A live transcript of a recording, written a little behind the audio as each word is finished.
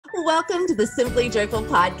Welcome to the Simply Joyful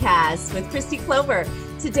podcast with Kristi Clover.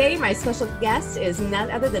 Today, my special guest is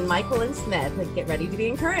none other than MYQUILLYN'S Smith. Get ready to be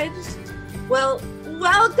encouraged. Well,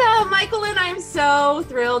 welcome, MYQUILLYN. I'm so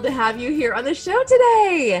thrilled to have you here on the show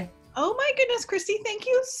today. Oh my goodness, Kristi, thank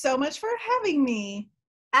you so much for having me.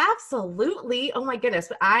 Absolutely. Oh my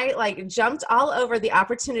goodness. I jumped all over the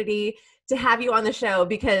opportunity to have you on the show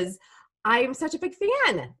because I'm such a big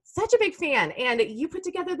fan, and you put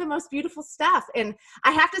together the most beautiful stuff. And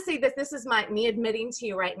I have to say that this is me admitting to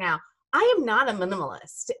you right now, I am not a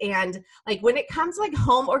minimalist. And when it comes to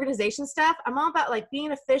home organization stuff, I'm all about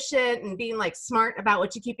being efficient and being smart about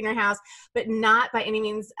what you keep in your house, but not by any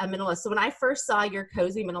means a minimalist. So when I first saw your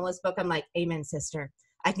cozy minimalist book, I'm like, amen, sister.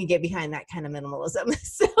 I can get behind that kind of minimalism.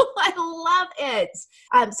 So I love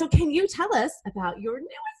it. So can you tell us about your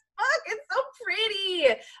newest book? It's so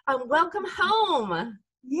pretty. Welcome Home.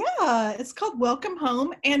 Yeah, it's called Welcome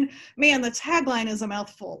Home. And man, the tagline is a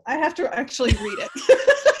mouthful. I have to actually read it.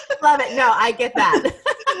 Love it. No, I get that.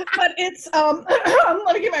 But it's,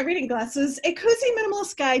 let me get my reading glasses, a cozy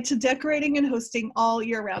minimalist guide to decorating and hosting all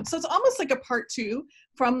year round. So it's almost like a part two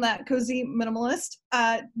from that cozy minimalist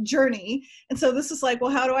journey. And so this is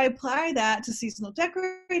well, how do I apply that to seasonal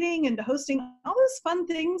decorating and to hosting all those fun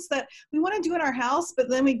things that we want to do in our house, but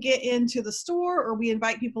then we get into the store or we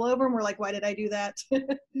invite people over and we're like, why did I do that?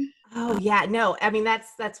 Oh yeah, no, I mean,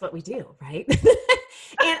 that's what we do, right?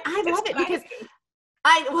 And I love it because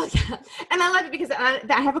and I love it because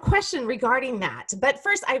I have a question regarding that. But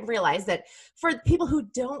first, I realize that for people who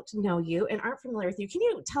don't know you and aren't familiar with you, can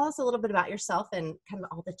you tell us a little bit about yourself and kind of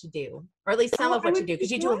all that you do, or at least some of what you do, because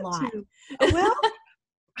you do a lot. Well,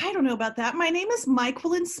 I don't know about that. My name is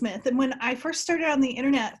MYQUILLY'N'S Smith, and when I first started on the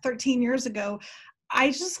internet 13 years ago, I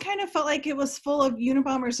just kind of felt like it was full of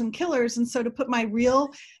Unabombers and killers. And so to put my real,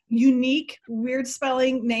 unique, weird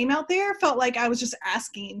spelling name out there felt like I was just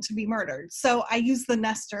asking to be murdered. So I used the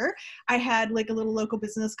NESTER. I had a little local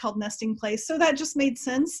business called Nesting Place. So that just made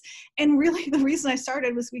sense. And really the reason I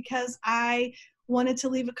started was because I wanted to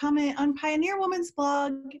leave a comment on Pioneer Woman's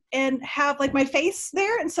blog and have my face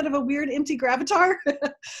there instead of a weird empty gravatar.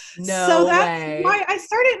 No so that's way. why I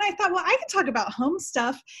started. And I thought, well, I could talk about home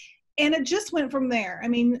stuff. And it just went from there. I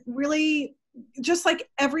mean, really, just like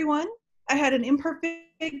everyone, I had an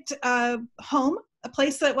imperfect home, a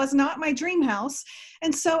place that was not my dream house.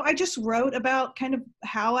 And so I just wrote about kind of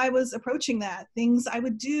how I was approaching that, things I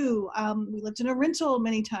would do. We lived in a rental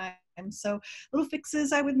many times. So little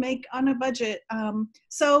fixes I would make on a budget.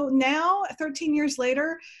 So now, 13 years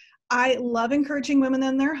later, I love encouraging women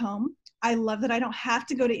in their home. I love that I don't have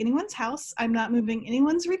to go to anyone's house. I'm not moving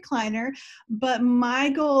anyone's recliner, but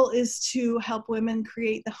my goal is to help women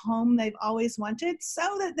create the home they've always wanted so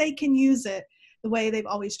that they can use it the way they've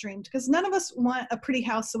always dreamed. Because none of us want a pretty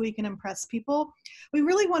house so we can impress people. We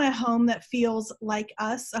really want a home that feels like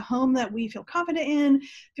us, a home that we feel confident in,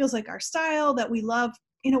 feels like our style, that we love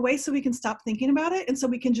in a way so we can stop thinking about it and so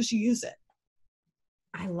we can just use it.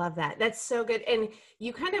 I love that. That's so good. And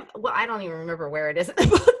you kind of, well, I don't even remember where it is in the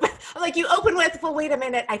book, but you open with, well, wait a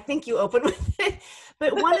minute, I think you open with it.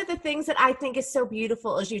 But one of the things that I think is so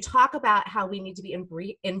beautiful is you talk about how we need to be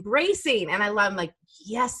embracing, and I love,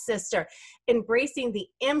 yes, sister, embracing the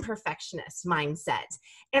imperfectionist mindset.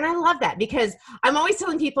 And I love that because I'm always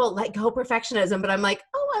telling people, let go perfectionism, but I'm like,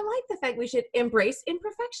 oh, I like the fact we should embrace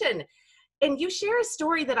imperfection. And you share a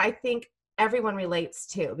story that I think everyone relates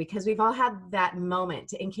to because we've all had that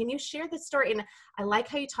moment. And can you share the story? And I like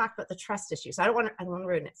how you talk about the trust issue. So I don't want to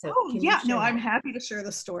ruin it. So I'm happy to share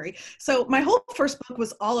the story. So my whole first book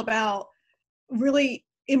was all about really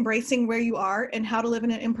embracing where you are and how to live in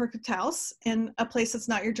an imperfect house in a place that's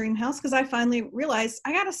not your dream house. Because I finally realized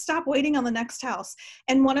I got to stop waiting on the next house.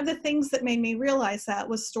 And one of the things that made me realize that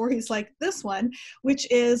was stories like this one, which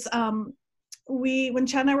is when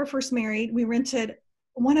Chad and I were first married, we rented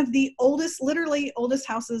one of the literally oldest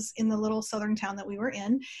houses in the little southern town that we were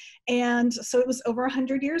in. And so it was over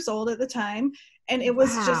 100 years old at the time. And it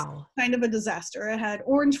was just kind of a disaster. It had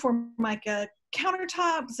orange Formica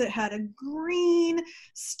countertops. It had a green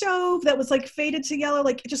stove that was faded to yellow.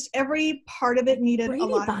 Just every part of it needed a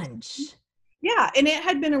lot of. Yeah. And it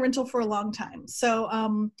had been a rental for a long time.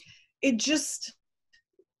 So it just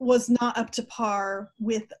was not up to par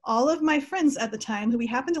with all of my friends at the time who we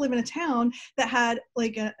happened to live in a town that had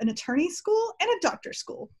an attorney school and a doctor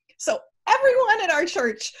school. So everyone at our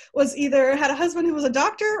church was either had a husband who was a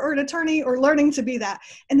doctor or an attorney or learning to be that.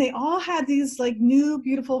 And they all had these new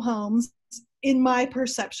beautiful homes in my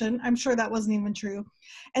perception. I'm sure that wasn't even true.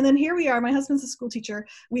 And then here we are, my husband's a school teacher.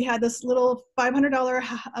 We had this little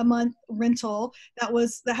 $500 a month rental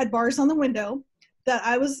that had bars on the window that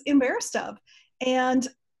I was embarrassed of. And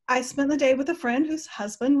I spent the day with a friend whose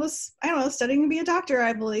husband was, I don't know, studying to be a doctor,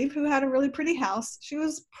 I believe, who had a really pretty house. She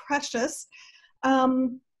was precious.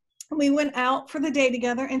 We went out for the day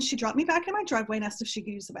together, and she dropped me back in my driveway and asked if she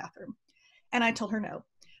could use the bathroom. And I told her no,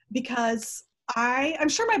 because I'm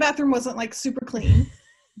sure my bathroom wasn't like super clean,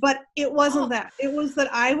 but it wasn't that. It was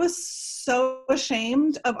that I was so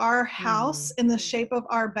ashamed of our house and the shape of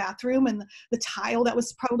our bathroom and the tile that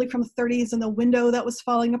was probably from the 30s and the window that was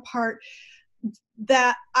falling apart,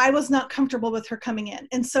 that I was not comfortable with her coming in.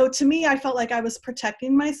 And so to me, I felt like I was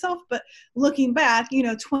protecting myself. But looking back,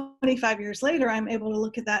 25 years later, I'm able to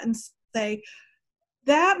look at that and say,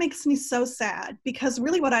 that makes me so sad, because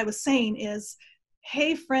really what I was saying is,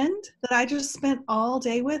 hey, friend that I just spent all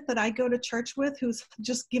day with, that I go to church with, who's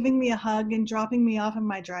just giving me a hug and dropping me off in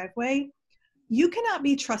my driveway, you cannot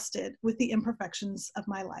be trusted with the imperfections of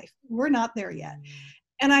my life. We're not there yet.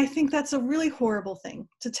 And I think that's a really horrible thing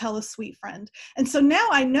to tell a sweet friend. And so now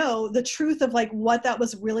I know the truth of like what that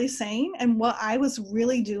was really saying and what I was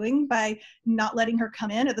really doing by not letting her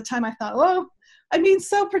come in. At the time I thought, oh, I'm being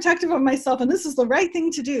so protective of myself and this is the right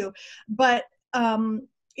thing to do. But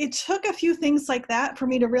it took a few things like that for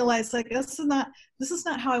me to realize, like, this is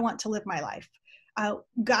not how I want to live my life.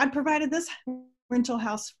 God provided this rental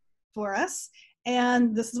house for us,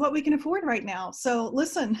 and this is what we can afford right now. So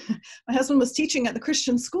listen, my husband was teaching at the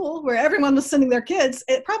Christian school where everyone was sending their kids.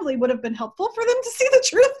 It probably would have been helpful for them to see the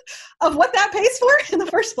truth of what that pays for in the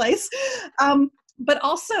first place. But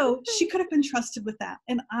also, she could have been trusted with that.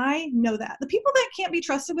 And I know that. The people that can't be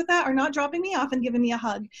trusted with that are not dropping me off and giving me a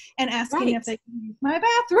hug and asking if they can use my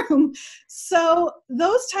bathroom. So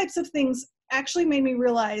those types of things actually made me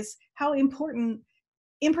realize how important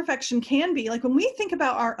imperfection can be. Like when we think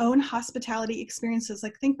about our own hospitality experiences,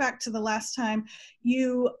 like think back to the last time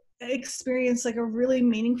you experienced like a really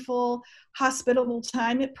meaningful, hospitable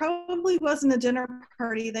time. It probably wasn't a dinner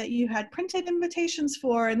party that you had printed invitations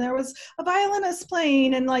for and there was a violinist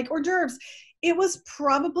playing and like hors d'oeuvres. It was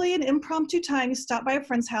probably an impromptu time. You stopped by a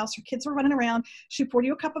friend's house, your kids were running around, she poured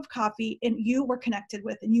you a cup of coffee, and you were connected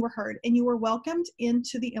with and you were heard and you were welcomed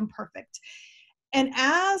into the imperfect. And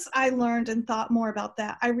as I learned and thought more about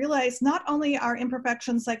that, I realized not only are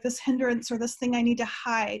imperfections like this hindrance or this thing I need to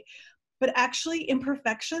hide, but actually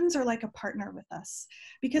imperfections are like a partner with us.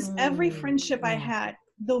 Because every friendship I had,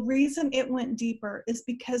 the reason it went deeper is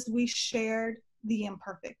because we shared the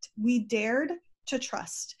imperfect. We dared to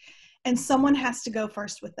trust. And someone has to go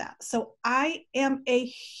first with that. So I am a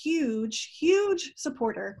huge, huge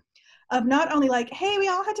supporter of not only like, hey, we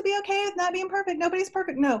all have to be okay with not being perfect. Nobody's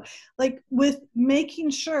perfect. No, like with making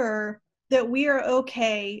sure that we are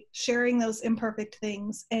okay sharing those imperfect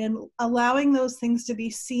things and allowing those things to be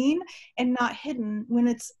seen and not hidden when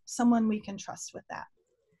it's someone we can trust with that.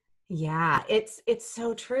 Yeah, it's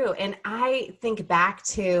so true. And I think back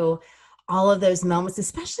to all of those moments,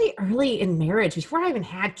 especially early in marriage, before I even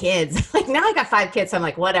had kids. Like now I got 5 kids, so I'm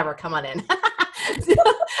like, whatever, come on in. So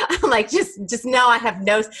I'm like, just no, I have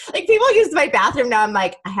no, like people use my bathroom now. I'm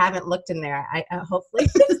like, I haven't looked in there. I hopefully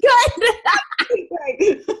it's good.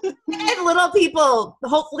 And little people,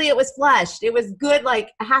 hopefully it was flushed. It was good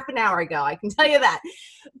like a half an hour ago. I can tell you that.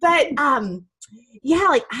 But yeah,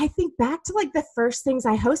 like I think back to like the first things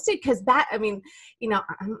I hosted, because that, I mean,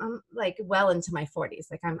 I'm like well into my 40s.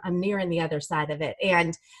 Like I'm nearing the other side of it.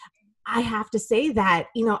 And I have to say that,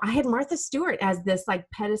 I had Martha Stewart as this like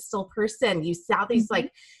pedestal person. You saw these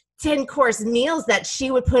like 10-course meals that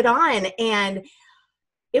she would put on, and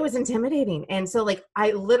it was intimidating. And so like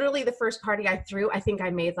I literally, the first party I threw, I think I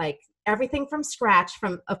made like everything from scratch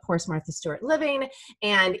from, of course, Martha Stewart Living.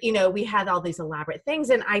 And, we had all these elaborate things.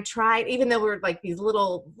 And I tried, even though we were like these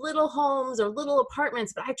little homes or little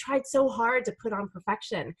apartments, but I tried so hard to put on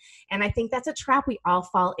perfection. And I think that's a trap we all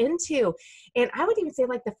fall into. And I would even say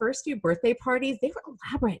like the first few birthday parties, they were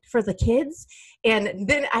elaborate for the kids. And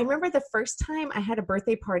then I remember the first time I had a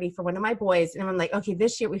birthday party for one of my boys, and I'm like, okay,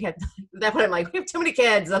 this year we had, that's what I'm like, we have too many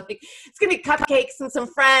kids. I'm like, it's going to be cupcakes and some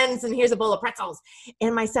friends, and here's a bowl of pretzels.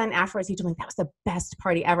 And my son, afterwards, he told me that was the best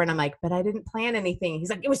party ever. And I'm like, but I didn't plan anything. He's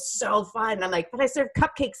like, it was so fun. And I'm like, but I served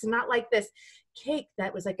cupcakes and not like this cake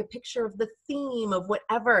that was like a picture of the theme of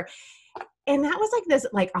whatever. And that was like this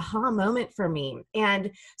like aha moment for me.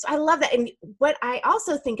 And so I love that. And what I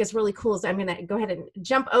also think is really cool is I'm going to go ahead and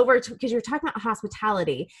jump over to, because you're talking about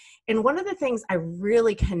hospitality. And one of the things I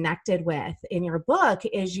really connected with in your book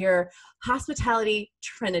is your hospitality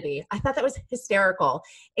trinity. I thought that was hysterical.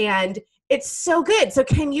 And it's so good. So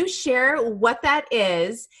can you share what that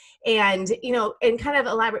is and, and kind of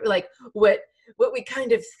elaborate like what we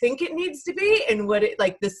kind of think it needs to be and what it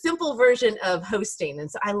like the simple version of hosting. And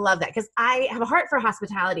so I love that because I have a heart for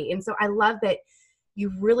hospitality. And so I love that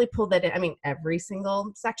you really pulled that in. I mean, every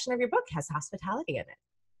single section of your book has hospitality in it.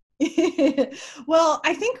 Well,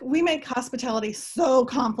 I think we make hospitality so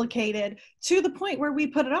complicated to the point where we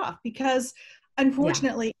put it off because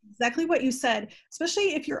unfortunately, exactly what you said,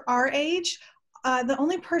 especially if you're our age, the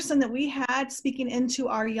only person that we had speaking into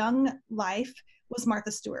our young life was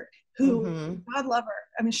Martha Stewart, who, God love her.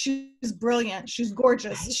 I mean, she's brilliant. She's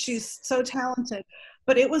gorgeous. Right? She's so talented.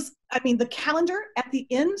 But it was, I mean, the calendar at the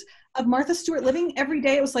end of Martha Stewart living every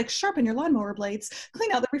day, it was like, sharpen your lawnmower blades,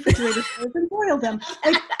 clean out the refrigerator and boil them.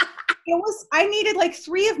 Like, it was, I needed like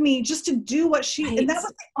 3 of me just to do what she, and that was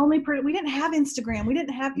the only person. We didn't have Instagram. We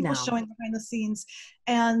didn't have people showing behind the scenes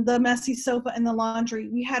and the messy sofa and the laundry.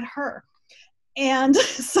 We had her. And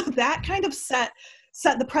so that kind of set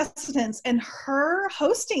the precedence, and her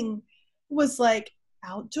hosting was like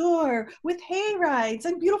outdoor with hay rides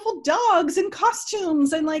and beautiful dogs and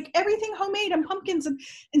costumes and like everything homemade and pumpkins.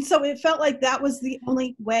 And so it felt like that was the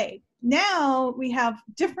only way. Now we have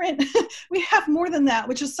different, we have more than that,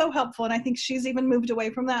 which is so helpful. And I think she's even moved away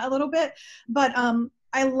from that a little bit. But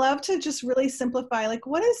I love to just really simplify, like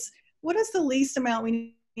what is the least amount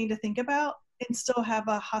we need to think about and still have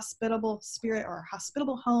a hospitable spirit or a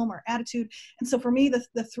hospitable home or attitude. And so for me,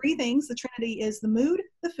 the 3 things, the Trinity, is the mood,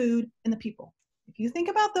 the food, and the people. If you think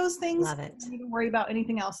about those things, you don't need to worry about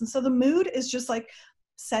anything else. And so the mood is just like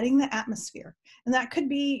setting the atmosphere. And that could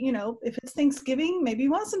be, you know, if it's Thanksgiving, maybe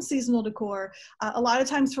you want some seasonal decor. A lot of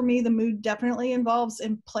times for me, the mood definitely involves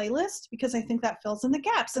in playlist because I think that fills in the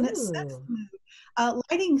gaps and it sets the mood.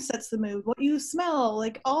 Lighting sets the mood. What you smell,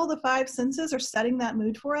 like all the 5 senses are setting that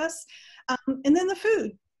mood for us. And then the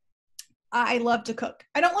food. I love to cook.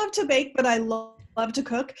 I don't love to bake, but I love to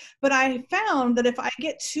cook. But I found that if I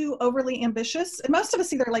get too overly ambitious, and most of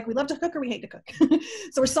us either like we love to cook or we hate to cook.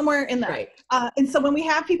 So we're somewhere in that. Right. And so when we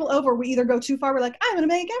have people over, we either go too far, we're like, I'm going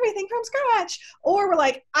to make everything from scratch. Or we're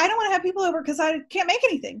like, I don't want to have people over because I can't make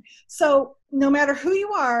anything. So no matter who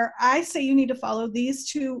you are, I say you need to follow these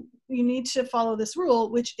 2. You need to follow this rule,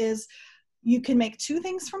 which is you can make 2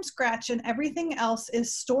 things from scratch and everything else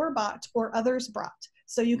is store-bought or others brought.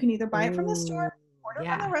 So you can either buy it from the store, order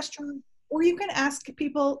from the restaurant, or you can ask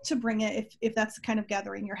people to bring it if that's the kind of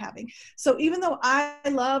gathering you're having. So even though I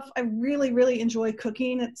really, really enjoy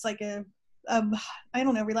cooking, it's like I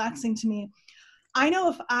don't know, relaxing to me. I know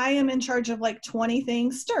if I am in charge of like 20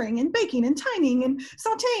 things, stirring and baking and timing and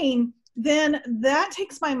sauteing, then that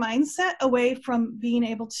takes my mindset away from being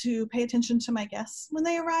able to pay attention to my guests when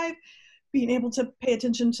they arrive, being able to pay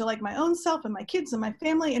attention to like my own self and my kids and my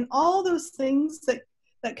family and all those things that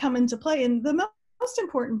come into play. And the most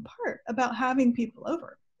important part about having people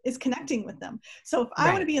over is connecting with them. So if I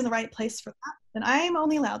want to be in the right place for that, then I am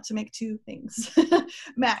only allowed to make 2 things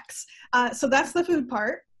max. So that's the food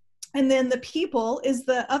part. And then the people is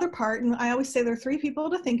the other part. And I always say there are 3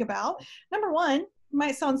 people to think about. Number 1,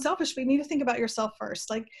 might sound selfish, but you need to think about yourself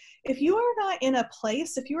first. Like if you are not in a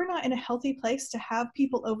place, if you are not in a healthy place to have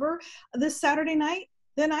people over this Saturday night,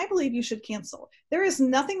 then I believe you should cancel. There is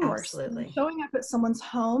nothing worse than showing up at someone's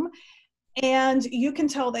home and you can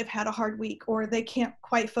tell they've had a hard week or they can't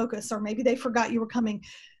quite focus or maybe they forgot you were coming.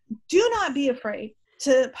 Do not be afraid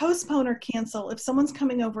to postpone or cancel if someone's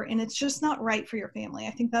coming over and it's just not right for your family.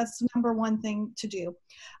 I think that's the number 1 thing to do.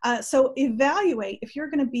 So evaluate if you're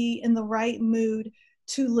going to be in the right mood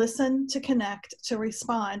to listen, to connect, to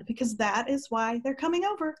respond, because that is why they're coming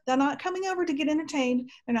over. They're not coming over to get entertained.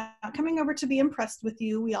 They're not coming over to be impressed with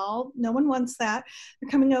you. No one wants that. They're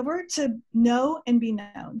coming over to know and be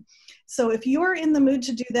known. So if you're in the mood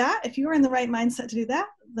to do that, if you're in the right mindset to do that,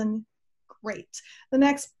 then great. The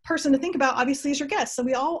next person to think about obviously is your guest. So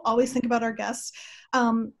we all always think about our guests.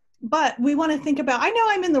 But we want to think about, I know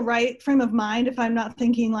I'm in the right frame of mind if I'm not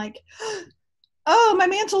thinking like, oh, my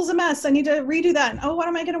mantle's a mess, I need to redo that. And, oh, what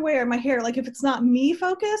am I going to wear? My hair. Like if it's not me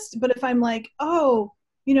focused, but if I'm like, oh,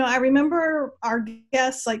 you know, I remember our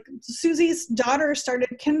guests, like Susie's daughter started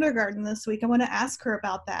kindergarten this week. I want to ask her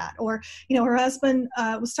about that. Or, you know, her husband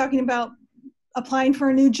was talking about applying for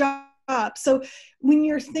a new job. So when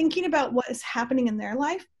you're thinking about what is happening in their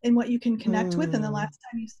life and what you can connect with and the last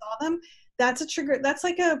time you saw them, that's a trigger. That's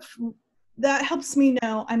like that helps me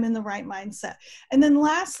know I'm in the right mindset. And then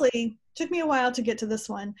lastly, took me a while to get to this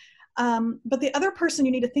one, but the other person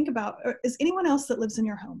you need to think about is anyone else that lives in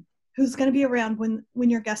your home who's going to be around when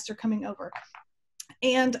your guests are coming over.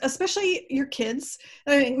 And especially your kids.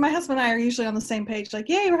 I mean, my husband and I are usually on the same page, like,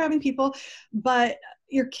 yay, we're having people. But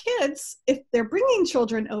your kids, if they're bringing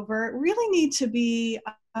children over, really need to be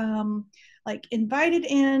like invited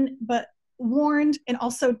in, but warned, and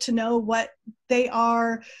also to know what they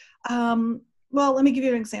are well, let me give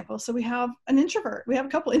you an example. So we have an introvert. We have a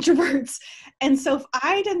couple introverts. And so if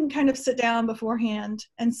I didn't kind of sit down beforehand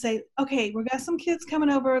and say, okay, we've got some kids coming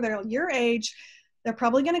over, they're your age, they're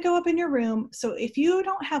probably going to go up in your room. So if you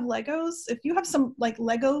don't have Legos, if you have some like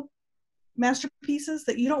Lego masterpieces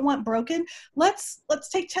that you don't want broken, let's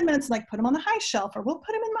take 10 minutes and like put them on the high shelf, or we'll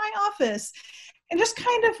put them in my office, and just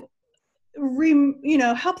kind of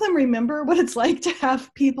help them remember what it's like to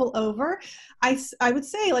have people over. I would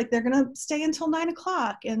say like they're going to stay until 9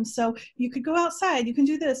 o'clock. And so you could go outside, you can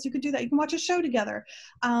do this, you could do that, you can watch a show together.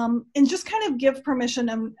 And just kind of give permission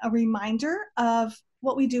and a reminder of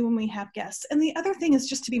what we do when we have guests. And the other thing is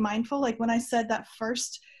just to be mindful. Like when I said that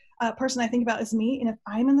first person I think about is me. And if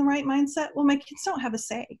I'm in the right mindset, well, my kids don't have a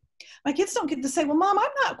say. My kids don't get to say, well, Mom, I'm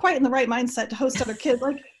not quite in the right mindset to host other kids.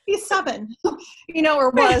 Like he's 7,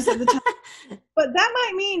 or was at the time. But that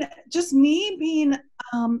might mean just me being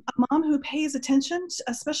a mom who pays attention,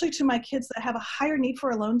 especially to my kids that have a higher need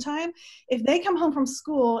for alone time. If they come home from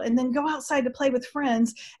school and then go outside to play with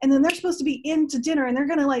friends, and then they're supposed to be into dinner and they're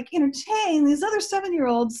going to like entertain these other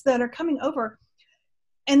 7-year-olds that are coming over.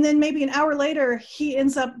 And then maybe an hour later, he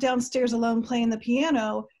ends up downstairs alone playing the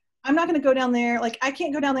piano. I'm not going to go down there. Like, I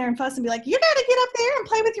can't go down there and fuss and be like, you got to get up there and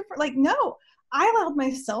play with your, like, no, I allowed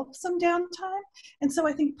myself some downtime. And so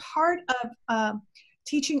I think part of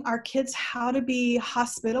teaching our kids how to be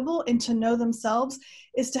hospitable and to know themselves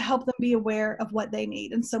is to help them be aware of what they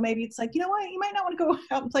need. And so maybe it's like, you know what, you might not want to go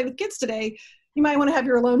out and play with kids today. You might want to have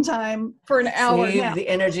your alone time for an hour. Save the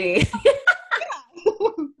energy.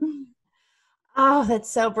 Oh, that's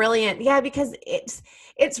so brilliant. Yeah, because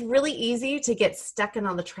it's really easy to get stuck in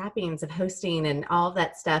all the trappings of hosting and all of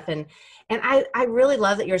that stuff. And I really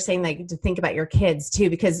love that you're saying like to think about your kids too,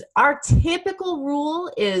 because our typical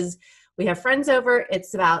rule is we have friends over,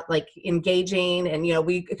 it's about like engaging, and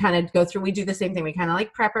we kind of go through, we do the same thing. We kind of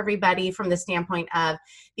like prep everybody from the standpoint of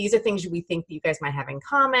these are things we think that you guys might have in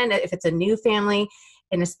common if it's a new family.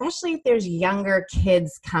 And especially if there's younger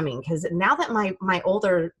kids coming, because now that my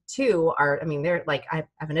older two are, they're like, I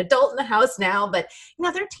have an adult in the house now, but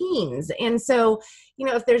they're teens. And so,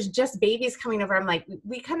 if there's just babies coming over, I'm like,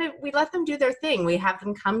 we let them do their thing. We have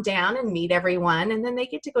them come down and meet everyone, and then they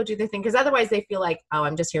get to go do their thing. Because otherwise they feel like, oh,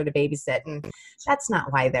 I'm just here to babysit. And that's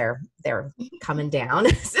not why they're coming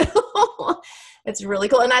down. So it's really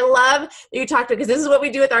cool. And I love that you talked to, because this is what we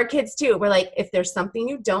do with our kids too. We're like, if there's something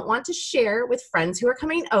you don't want to share with friends who are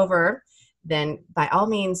coming over, then by all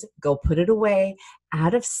means, go put it away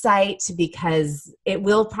out of sight, because it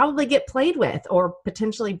will probably get played with or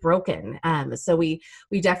potentially broken. So we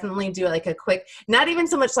definitely do like a quick, not even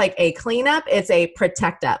so much like a cleanup, it's a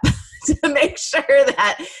protect up to make sure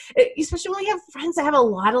that, especially when you have friends that have a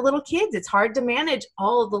lot of little kids, it's hard to manage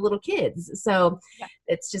all of the little kids. So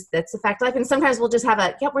it's just, that's the fact of life. And sometimes we'll just have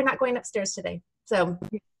we're not going upstairs today. So,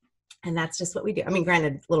 and that's just what we do.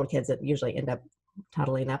 Granted, little kids that usually end up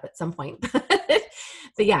toddling up at some point,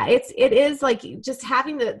 but yeah, it is like just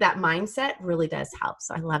having that mindset really does help.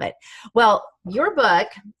 So I love it. Well, your book,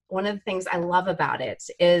 one of the things I love about it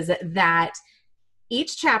is that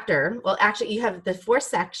each chapter, well, actually you have the 4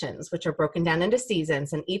 sections, which are broken down into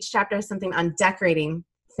seasons, and each chapter has something on decorating.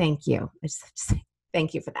 Thank you. I just have to say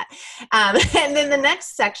thank you for that. And then the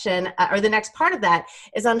next section or the next part of that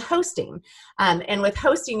is on hosting. And with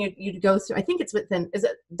hosting, you go through, I think it's is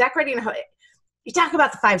it decorating? You talk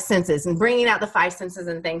about the 5 senses and bringing out the 5 senses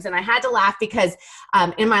and things. And I had to laugh because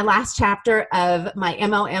in my last chapter of my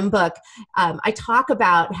M.O.M book, I talk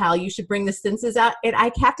about how you should bring the senses out. And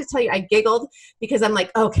I have to tell you, I giggled because I'm like,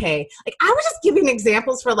 okay, like I was just giving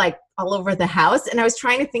examples for like all over the house. And I was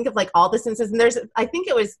trying to think of like all the senses. And I think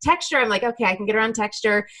it was texture. I'm like, okay, I can get around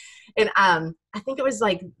texture. And I think it was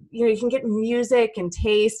like, you can get music and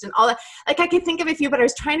taste and all that. Like I could think of a few, but I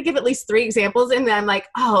was trying to give at least 3 examples. And then I'm like,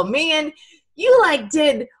 oh man, you like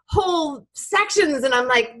did whole sections. And I'm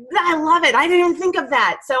like, I love it. I didn't even think of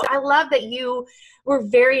that. So I love that you were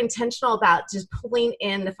very intentional about just pulling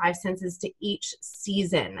in the 5 senses to each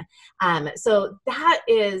season. So that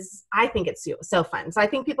is, I think it's so fun. So I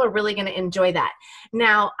think people are really going to enjoy that.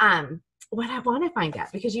 Now, what I want to find out,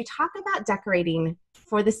 because you talk about decorating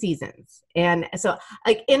for the seasons. And so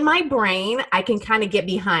like in my brain, I can kind of get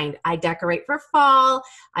behind, I decorate for fall.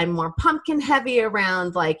 I'm more pumpkin heavy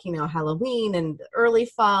around like, Halloween and early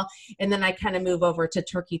fall. And then I kind of move over to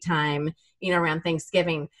turkey time, around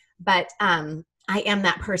Thanksgiving. But I am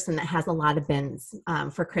that person that has a lot of bins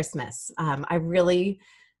for Christmas.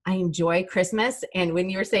 I enjoy Christmas. And when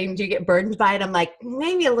you were saying, do you get burdened by it? I'm like,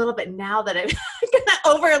 maybe a little bit now that I'm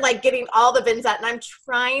over like getting all the bins out, and I'm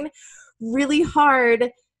trying really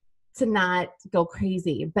hard to not go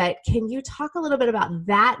crazy. But can you talk a little bit about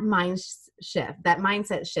that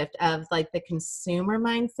mindset shift of like the consumer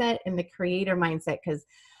mindset and the creator mindset? Because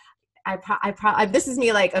this is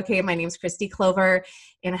me like, okay, my name's Kristi Clover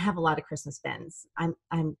and I have a lot of Christmas bins. I'm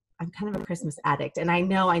kind of a Christmas addict, and I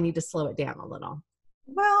know I need to slow it down a little.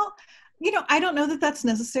 Well, I don't know that that's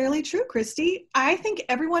necessarily true, Kristi. I think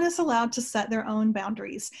everyone is allowed to set their own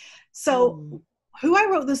boundaries. So who I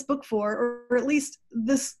wrote this book for, or at least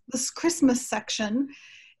this Christmas section,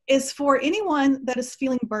 is for anyone that is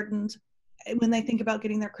feeling burdened when they think about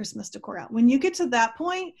getting their Christmas decor out. When you get to that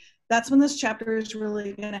point, that's when this chapter is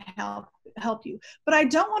really going to help you. But I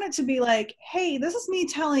don't want it to be like, hey, this is me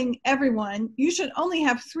telling everyone you should only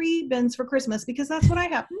have 3 bins for Christmas because that's what I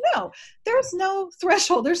have. No, there's no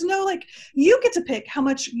threshold. There's no like, you get to pick how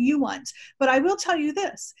much you want. But I will tell you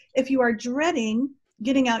this, if you are dreading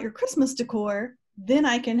getting out your Christmas decor, then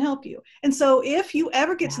I can help you. And so if you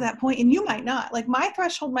ever get to that point, and you might not, like my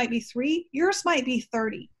threshold might be 3, yours might be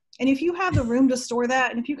 30. And if you have the room to store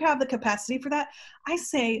that, and if you have the capacity for that, I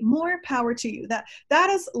say more power to you. That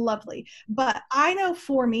is lovely. But I know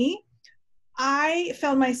for me, I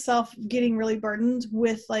found myself getting really burdened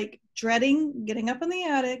with like dreading getting up in the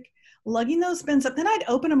attic, lugging those bins up. Then I'd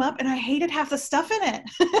open them up and I hated half the stuff in it,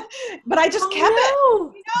 but I just kept it.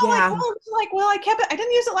 Well, I kept it. I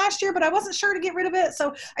didn't use it last year, but I wasn't sure to get rid of it.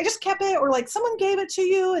 So I just kept it, or like someone gave it to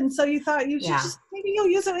you. And so you thought you should just, maybe you'll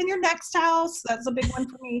use it in your next house. That's a big one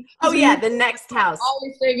for me. Oh yeah. The next house.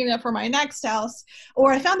 Always saving it for my next house.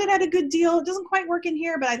 Or I found it at a good deal. It doesn't quite work in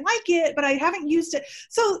here, but I like it, but I haven't used it.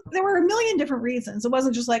 So there were a million different reasons. It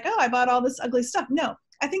wasn't just like, oh, I bought all this ugly stuff. No,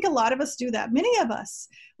 I think a lot of us do that. Many of us,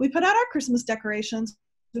 we put out our Christmas decorations.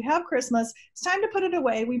 We have Christmas. It's time to put it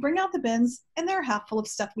away. We bring out the bins, and they're half full of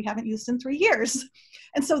stuff we haven't used in 3 years.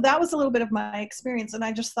 And so that was a little bit of my experience. And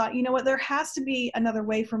I just thought, you know what, there has to be another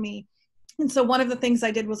way for me. And so one of the things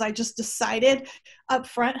I did was I just decided up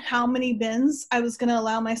front how many bins I was going to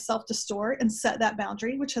allow myself to store and set that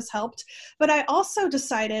boundary, which has helped. But I also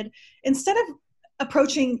decided, instead of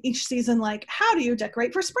approaching each season like, how do you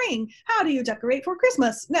decorate for spring? How do you decorate for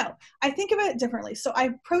Christmas? No, I think of it differently. So I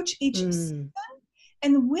approach each season,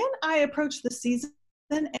 and when I approach the season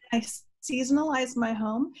and I seasonalize my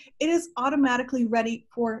home, it is automatically ready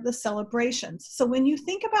for the celebrations. So when you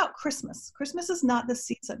think about Christmas, Christmas is not the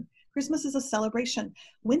season. Christmas is a celebration.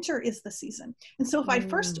 Winter is the season. And so if I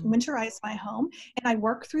first winterize my home and I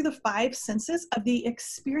work through the 5 senses of the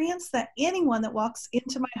experience that anyone that walks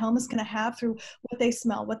into my home is going to have through what they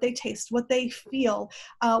smell, what they taste, what they feel,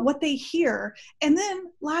 what they hear, and then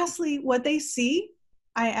lastly, what they see,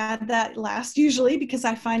 I add that last usually because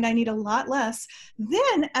I find I need a lot less.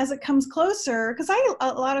 Then as it comes closer, because I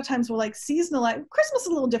a lot of times will like seasonalize. Christmas is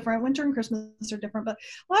a little different. Winter and Christmas are different, but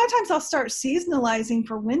a lot of times I'll start seasonalizing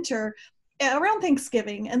for winter around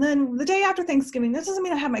Thanksgiving. And then the day after Thanksgiving, this doesn't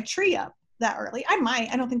mean I have my tree up that early. I might.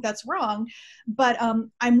 I don't think that's wrong. But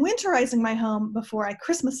I'm winterizing my home before I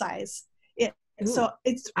Christmasize it. Ooh, so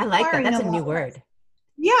it's I like that. That's a new word.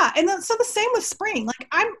 Yeah. And then, so the same with spring. Like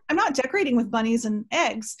I'm not decorating with bunnies and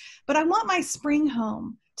eggs, but I want my spring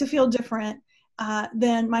home to feel different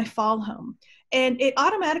than my fall home. And it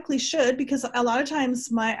automatically should, because a lot of times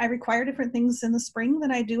I require different things in the spring than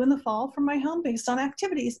I do in the fall from my home based on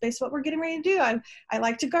activities, based on what we're getting ready to do. I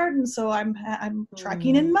like to garden, so I'm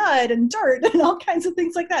tracking in mud and dirt and all kinds of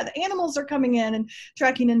things like that. The animals are coming in and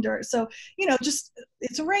tracking in dirt. So, just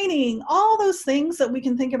it's raining, all those things that we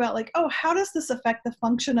can think about like, oh, how does this affect the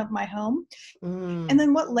function of my home? And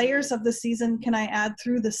then what layers of the season can I add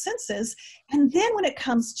through the senses? And then when it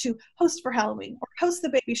comes to host for Halloween or host the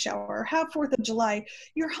baby shower or have 4th of July,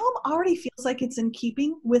 your home already feels like it's in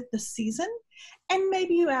keeping with the season. And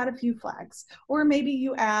maybe you add a few flags, or maybe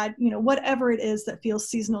you add, whatever it is that feels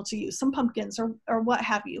seasonal to you, some pumpkins or what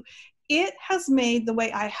have you. It has made the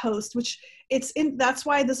way I host, that's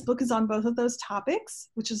why this book is on both of those topics,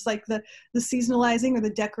 which is like the seasonalizing or the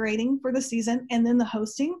decorating for the season, and then the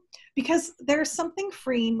hosting, because there's something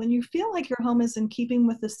freeing when you feel like your home is in keeping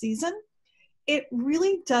with the season. It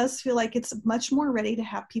really does feel like it's much more ready to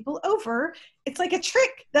have people over. It's like a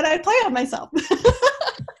trick that I play on myself.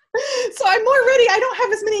 So I'm more ready. I don't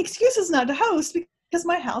have as many excuses now to host because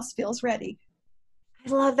my house feels ready. I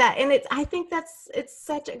love that. And I think it's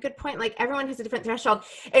such a good point. Like everyone has a different threshold.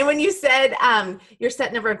 And when you said your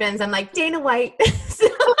set number of bins, I'm like, Dana White.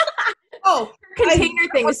 Container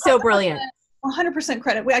thing is so brilliant. 100%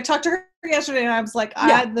 credit. I talked to her yesterday and I was like,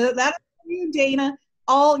 that is you, Dana.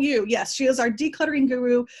 All you. Yes, she is our decluttering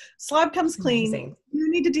guru. Slob Comes Clean. Amazing.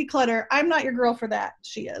 You need to declutter. I'm not your girl for that.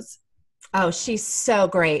 She is. Oh, she's so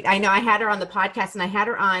great. I know I had her on the podcast and I had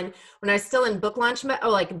her on when I was still in book launch mode,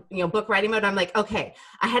 book writing mode. I'm like, okay,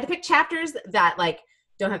 I had to pick chapters that like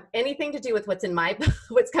don't have anything to do with what's in my,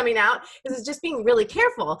 what's coming out. This is just being really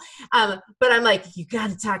careful. But I'm like, you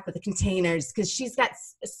got to talk with the containers because she's got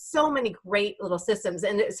so many great little systems.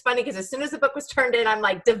 And it's funny because as soon as the book was turned in, I'm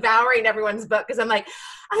like devouring everyone's book because I'm like,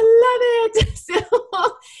 I love it. So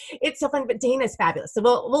it's so fun, but Dana's fabulous. So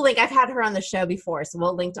we'll link, I've had her on the show before, so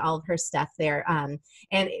we'll link to all of her stuff there.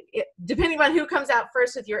 And depending on who comes out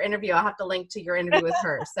first with your interview, I'll have to link to your interview with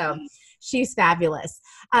her. So she's fabulous.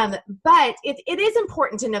 But it is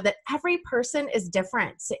important to know that every person is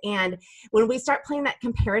different. And when we start playing that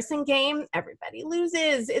comparison game, everybody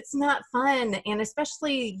loses. It's not fun. And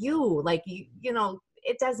especially you, like, you know,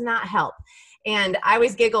 it does not help. And I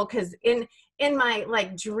always giggle because in my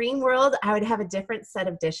like dream world, I would have a different set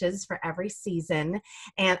of dishes for every season.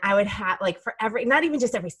 And I would have like for every, not even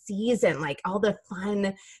just every season, like all the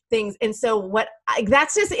fun things. And so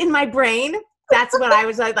that's just in my brain. That's what I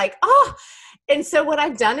was like, oh. And so what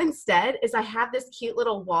I've done instead is I have this cute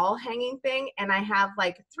little wall hanging thing, and I have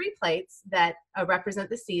like 3 plates that represent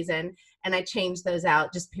the season, and I change those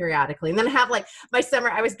out just periodically. And then I have like my summer,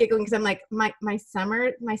 I was giggling because I'm like, my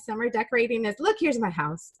summer decorating is, look, here's my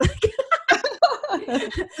house.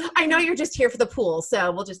 I know you're just here for the pool,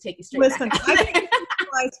 so we'll just take you straight back.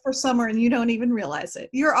 I for summer and you don't even realize it.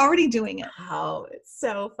 You're already doing it. Oh, it's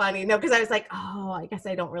so funny. No, because I was like, oh, I guess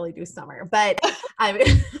I don't really do summer, but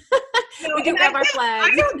No, we do have our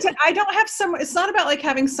flags. I don't have summer. It's not about like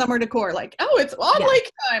having summer decor. Like, oh, it's on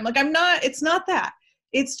lake time. Like it's not that.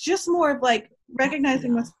 It's just more of like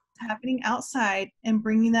recognizing what's happening outside and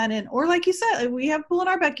bringing that in. Or like you said, we have a pool in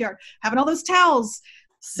our backyard, having all those towels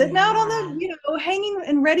sitting out on the, hanging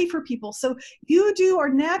and ready for people. So you are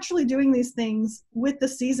naturally doing these things with the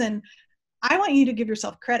season. I want you to give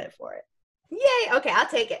yourself credit for it. Yay. Okay. I'll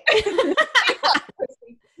take it.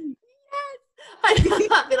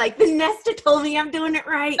 I'll be like, the Nester told me I'm doing it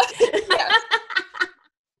right. Yes.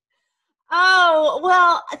 Oh,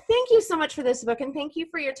 well, thank you so much for this book. And thank you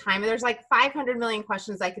for your time. There's like 500 million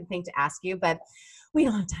questions I can think to ask you, but we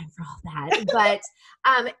don't have time for all that. But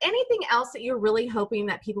anything else that you're really hoping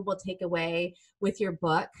that people will take away with your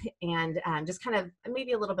book, and just kind of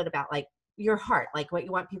maybe a little bit about like your heart, like what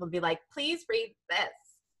you want people to be like, please read this.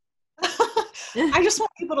 I just want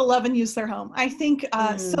people to love and use their home. I think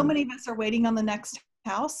so many of us are waiting on the next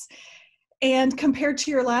house. And compared to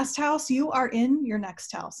your last house, you are in your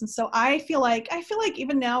next house. And so I feel like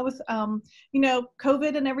even now with,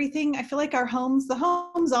 COVID and everything, I feel like the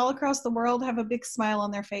homes all across the world have a big smile on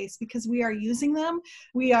their face because we are using them.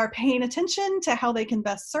 We are paying attention to how they can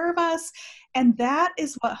best serve us. And that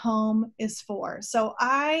is what home is for. So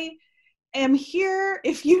I am here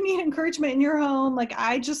if you need encouragement in your home. Like,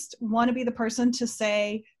 I just want to be the person to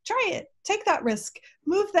say, try it, take that risk,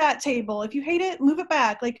 move that table. If you hate it, move it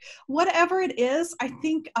back. Like, whatever it is, I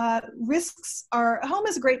think home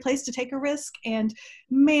is a great place to take a risk, and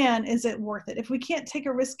man, is it worth it. If we can't take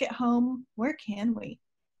a risk at home, where can we?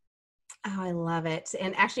 Oh, I love it.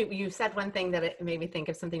 And actually, you said one thing that it made me think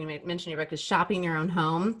of something you mentioned in your book, is shopping your own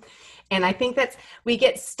home. And I think we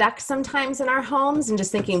get stuck sometimes in our homes and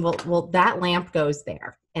just thinking, well, that lamp goes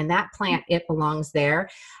there and that plant, it belongs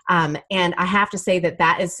there. And I have to say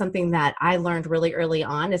that is something that I learned really early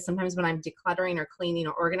on, is sometimes when I'm decluttering or cleaning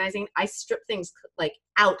or organizing, I strip things like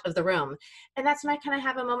out of the room. And that's when I kind of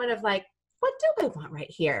have a moment of like, what do I want right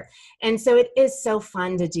here? And so it is so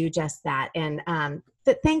fun to do just that. And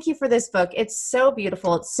thank you for this book. It's so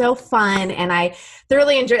beautiful. It's so fun. And I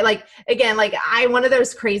thoroughly enjoy it. Like, again, like I'm one of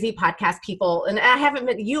those crazy podcast people, and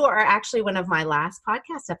you are actually one of my last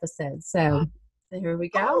podcast episodes. So here we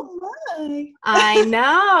go. Oh, my. I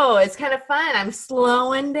know. It's kind of fun. I'm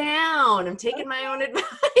slowing down. I'm taking my own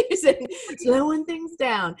advice and slowing things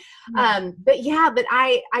down. But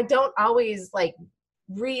I don't always like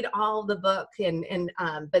read all the book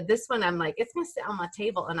but this one I'm like, it's gonna sit on my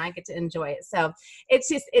table and I get to enjoy it. So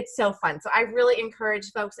it's so fun. So I really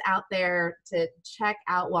encourage folks out there to check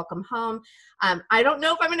out Welcome Home. I don't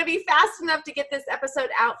know if I'm going to be fast enough to get this episode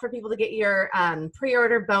out for people to get your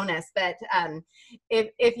pre-order bonus, but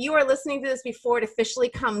if you are listening to this before it officially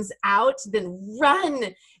comes out, then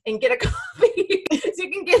run and get a copy so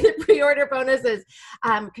you can get the pre-order bonuses,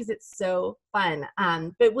 because it's so fun.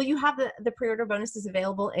 But will you have the pre-order bonuses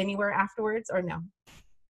available anywhere afterwards, or no?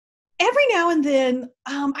 every now and then,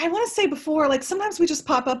 I want to say before, like sometimes we just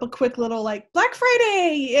pop up a quick little like Black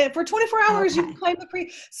Friday for 24 hours. You can claim the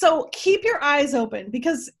free. So keep your eyes open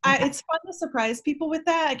because it's fun to surprise people with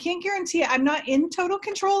that. I can't guarantee it. I'm not in total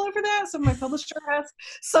control over that. So my publisher has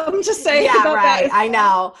something to say about that. I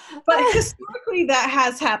know. But historically that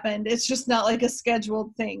has happened. It's just not like a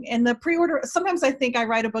scheduled thing. And the pre-order, sometimes I think I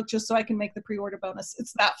write a book just so I can make the pre-order bonus.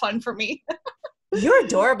 It's that fun for me. You're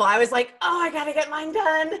adorable. I was like, oh, I got to get mine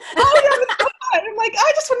done. Oh, yeah, I'm like,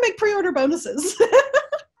 I just want to make pre-order bonuses.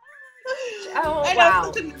 Oh,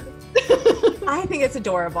 wow. I think it's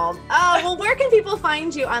adorable. Oh, well, where can people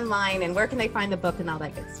find you online and where can they find the book and all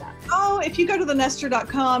that good stuff? Oh, if you go to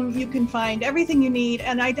thenester.com, you can find everything you need.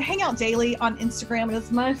 And I hang out daily on Instagram. And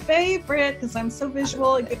it's my favorite because I'm so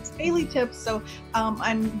visual. It gives daily tips. So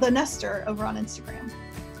I'm the Nester over on Instagram.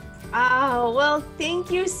 Oh, well,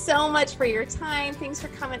 thank you so much for your time. Thanks for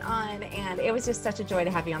coming on. And it was just such a joy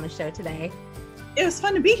to have you on the show today. It was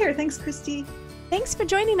fun to be here. Thanks, Kristi. Thanks for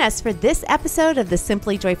joining us for this episode of the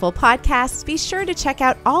Simply Joyful Podcast. Be sure to check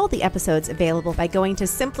out all the episodes available by going to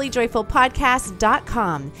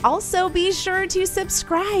simplyjoyfulpodcast.com. Also, be sure to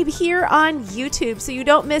subscribe here on YouTube so you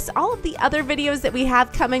don't miss all of the other videos that we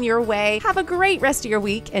have coming your way. Have a great rest of your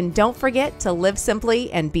week, and don't forget to live simply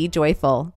and be joyful.